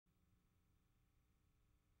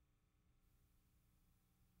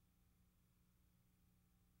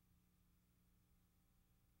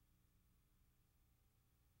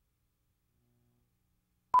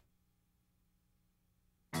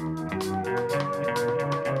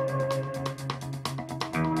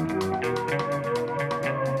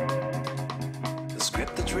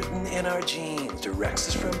our genes, directs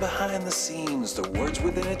us from behind the scenes. The words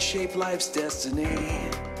within it shape life's destiny.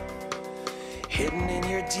 Hidden in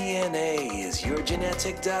your DNA is your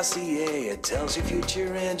genetic dossier. It tells your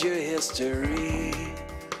future and your history.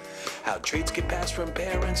 How traits get passed from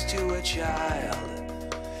parents to a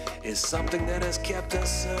child is something that has kept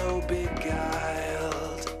us so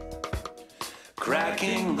beguiled.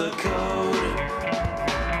 Cracking the code,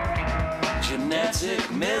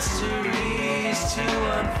 genetic mysteries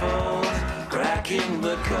to unfold. Cracking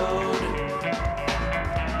the code,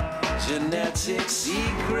 genetic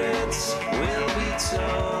secrets will be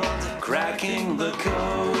told. Cracking the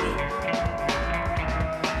code,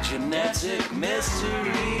 genetic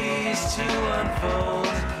mysteries to unfold.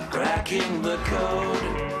 Cracking the code,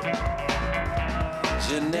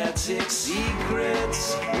 genetic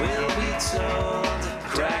secrets will be told.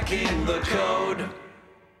 Cracking the code.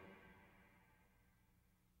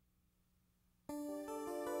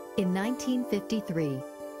 In 1953,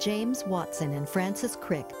 James Watson and Francis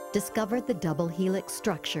Crick discovered the double helix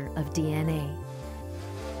structure of DNA.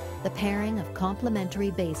 The pairing of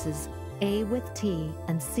complementary bases, A with T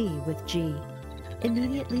and C with G,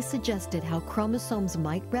 immediately suggested how chromosomes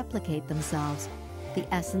might replicate themselves, the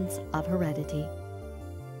essence of heredity.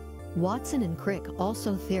 Watson and Crick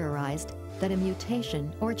also theorized that a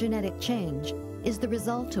mutation or genetic change is the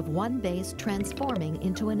result of one base transforming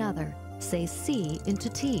into another, say C into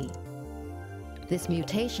T. This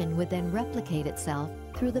mutation would then replicate itself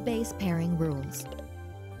through the base pairing rules.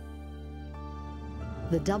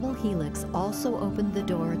 The double helix also opened the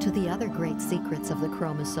door to the other great secrets of the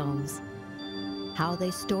chromosomes: how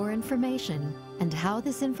they store information and how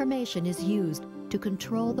this information is used to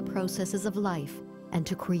control the processes of life and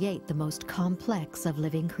to create the most complex of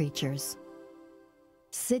living creatures.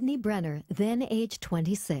 Sydney Brenner, then aged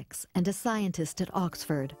 26 and a scientist at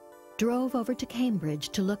Oxford, drove over to Cambridge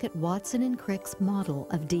to look at Watson and Crick's model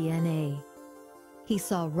of DNA. He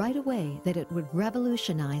saw right away that it would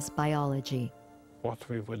revolutionize biology. What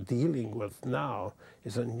we were dealing with now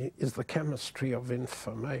is the chemistry of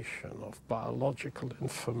information, of biological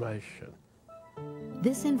information.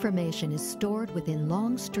 This information is stored within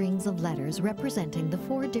long strings of letters representing the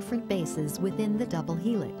 4 different bases within the double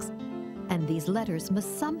helix, and these letters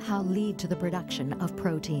must somehow lead to the production of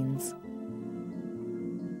proteins.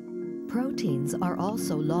 Proteins are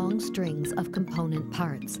also long strings of component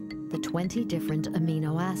parts, the 20 different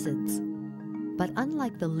amino acids. But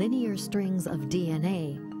unlike the linear strings of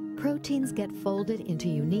DNA, proteins get folded into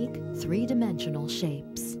unique 3-dimensional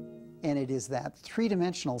shapes. And it is that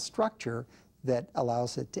 3-dimensional structure that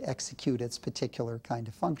allows it to execute its particular kind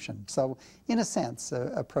of function. So in a sense,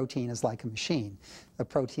 a protein is like a machine. A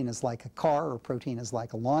protein is like a car, or a protein is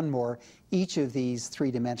like a lawnmower. Each of these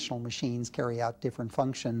 3-dimensional machines carry out different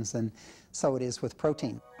functions, and so it is with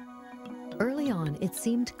protein. Early on, it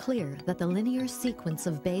seemed clear that the linear sequence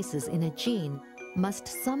of bases in a gene must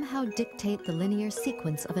somehow dictate the linear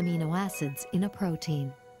sequence of amino acids in a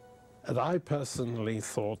protein. And I personally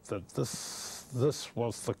thought that this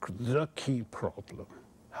was the key problem.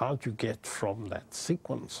 How do you get from that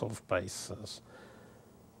sequence of bases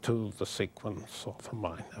to the sequence of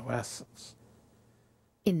amino acids?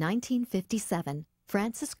 In 1957,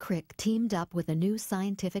 Francis Crick teamed up with a new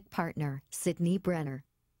scientific partner, Sydney Brenner.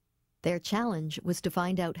 Their challenge was to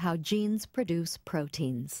find out how genes produce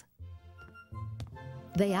proteins.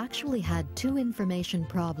 They actually had 2 information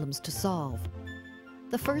problems to solve.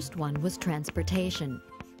 The first one was transportation.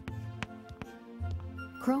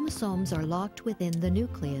 Chromosomes are locked within the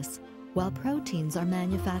nucleus, while proteins are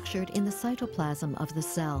manufactured in the cytoplasm of the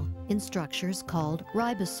cell in structures called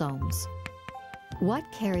ribosomes. What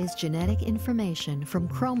carries genetic information from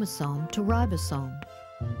chromosome to ribosome?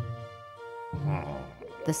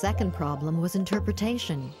 The second problem was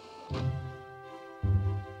interpretation.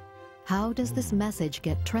 How does this message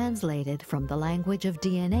get translated from the language of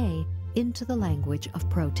DNA into the language of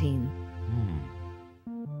protein?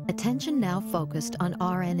 Attention now focused on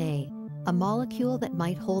RNA, a molecule that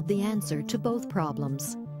might hold the answer to both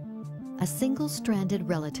problems. A single-stranded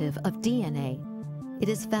relative of DNA, it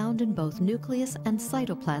is found in both nucleus and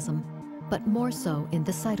cytoplasm, but more so in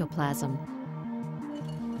the cytoplasm.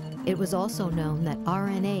 It was also known that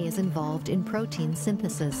RNA is involved in protein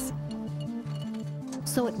synthesis.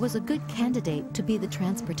 So it was a good candidate to be the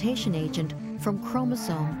transportation agent from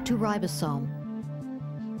chromosome to ribosome.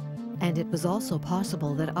 And it was also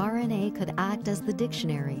possible that RNA could act as the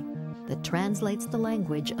dictionary that translates the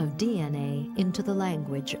language of DNA into the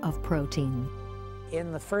language of protein.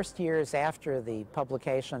 In the first years after the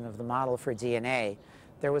publication of the model for DNA,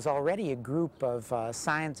 there was already a group of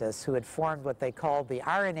scientists who had formed what they called the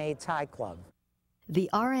RNA Tie Club. The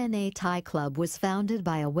RNA Tie Club was founded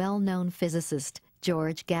by a well-known physicist,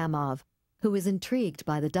 George Gamow, who was intrigued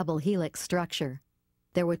by the double helix structure.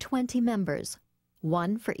 There were 20 members,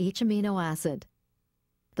 one for each amino acid.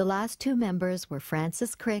 The last two members were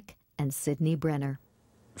Francis Crick and Sydney Brenner.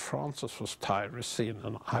 Francis was tyrosine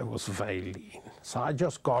and I was valine, so I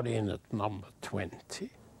just got in at number 20.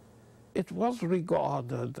 It was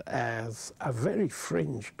regarded as a very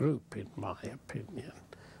fringe group, in my opinion,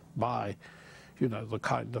 by, you know, the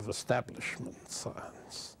kind of establishment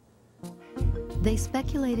science. They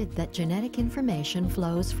speculated that genetic information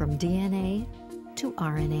flows from DNA to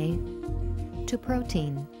RNA to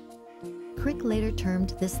protein. Crick later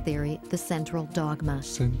termed this theory the central dogma.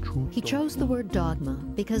 He chose the word dogma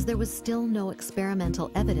because there was still no experimental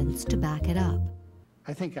evidence to back it up.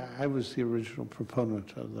 I think I was the original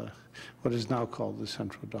proponent of what is now called the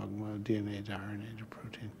central dogma of DNA to RNA to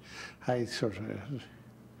protein. I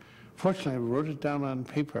fortunately, I wrote it down on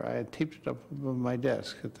paper. I had taped it up above my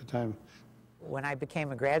desk at the time. When I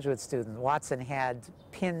became a graduate student, Watson had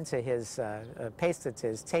pinned to his, pasted to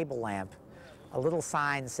his table lamp, a little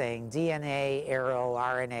sign saying DNA, arrow,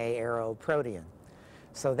 RNA, arrow, protein.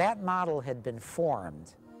 So that model had been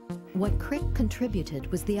formed. What Crick contributed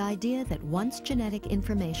was the idea that once genetic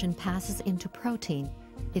information passes into protein,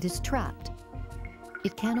 it is trapped.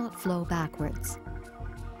 It cannot flow backwards.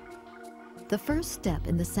 The first step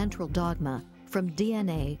in the central dogma, from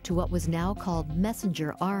DNA to what was now called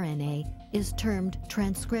messenger RNA, is termed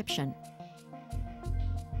transcription.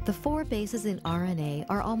 The 4 bases in RNA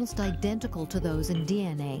are almost identical to those in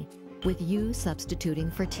DNA, with U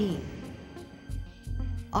substituting for T.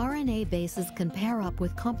 RNA bases can pair up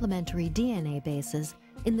with complementary DNA bases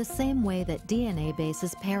in the same way that DNA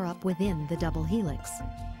bases pair up within the double helix.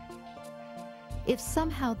 If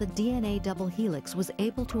somehow the DNA double helix was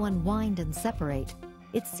able to unwind and separate,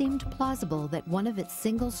 it seemed plausible that one of its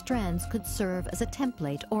single strands could serve as a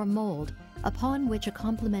template or mold upon which a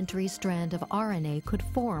complementary strand of RNA could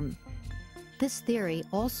form. This theory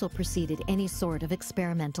also preceded any sort of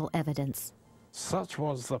experimental evidence. Such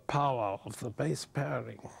was the power of the base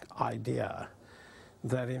pairing idea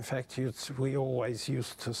that, in fact, we always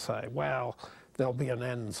used to say, well, there'll be an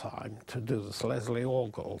enzyme to do this. Leslie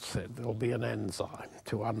Orgel said there'll be an enzyme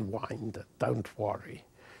to unwind it. Don't worry,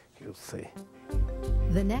 you see.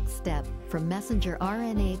 The next step from messenger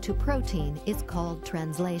RNA to protein is called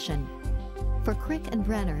translation. For Crick and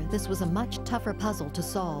Brenner, this was a much tougher puzzle to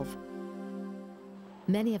solve.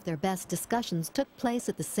 Many of their best discussions took place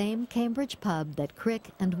at the same Cambridge pub that Crick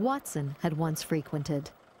and Watson had once frequented.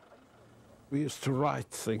 We used to write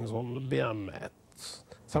things on the beer mats.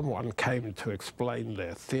 Someone came to explain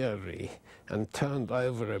their theory and turned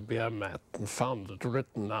over a beer mat and found it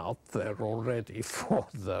written out there already for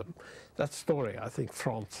them. That story, I think,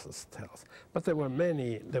 Francis tells. But there were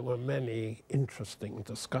many interesting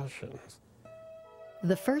discussions.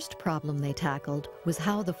 The first problem they tackled was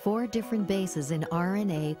how the 4 different bases in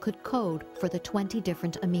RNA could code for the 20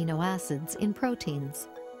 different amino acids in proteins.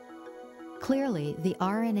 Clearly, the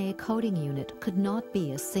RNA coding unit could not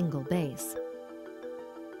be a single base.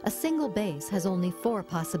 A single base has only 4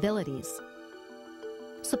 possibilities.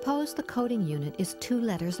 Suppose the coding unit is 2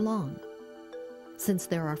 letters long. Since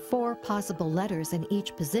there are 4 possible letters in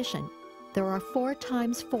each position, there are 4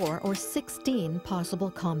 times 4 or 16 possible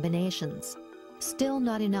combinations. Still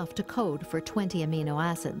not enough to code for 20 amino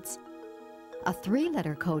acids. A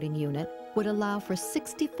 3-letter coding unit would allow for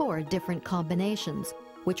 64 different combinations,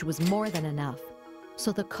 which was more than enough.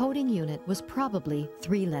 So the coding unit was probably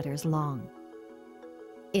 3 letters long.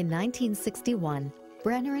 In 1961,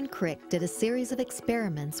 Brenner and Crick did a series of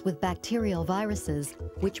experiments with bacterial viruses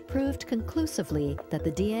which proved conclusively that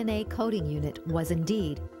the DNA coding unit was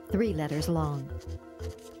indeed 3 letters long.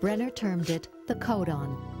 Brenner termed it the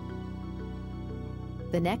codon.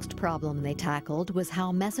 The next problem they tackled was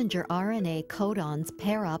how messenger RNA codons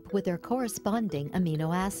pair up with their corresponding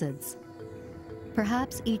amino acids.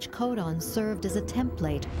 Perhaps each codon served as a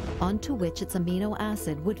template onto which its amino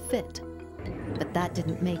acid would fit, but that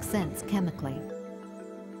didn't make sense chemically.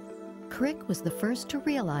 Crick was the first to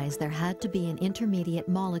realize there had to be an intermediate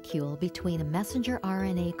molecule between a messenger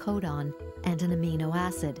RNA codon and an amino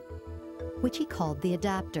acid, which he called the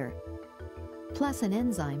adapter, plus an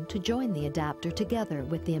enzyme to join the adapter together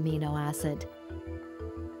with the amino acid.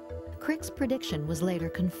 Crick's prediction was later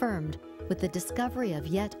confirmed with the discovery of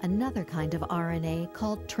yet another kind of RNA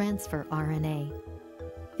called transfer RNA.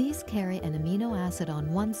 These carry an amino acid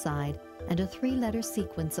on one side and a 3-letter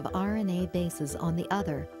sequence of RNA bases on the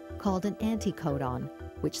other, called an anti-codon,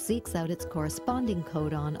 which seeks out its corresponding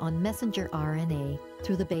codon on messenger RNA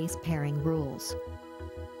through the base pairing rules.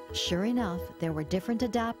 Sure enough, there were different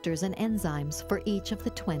adapters and enzymes for each of the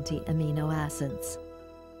 20 amino acids.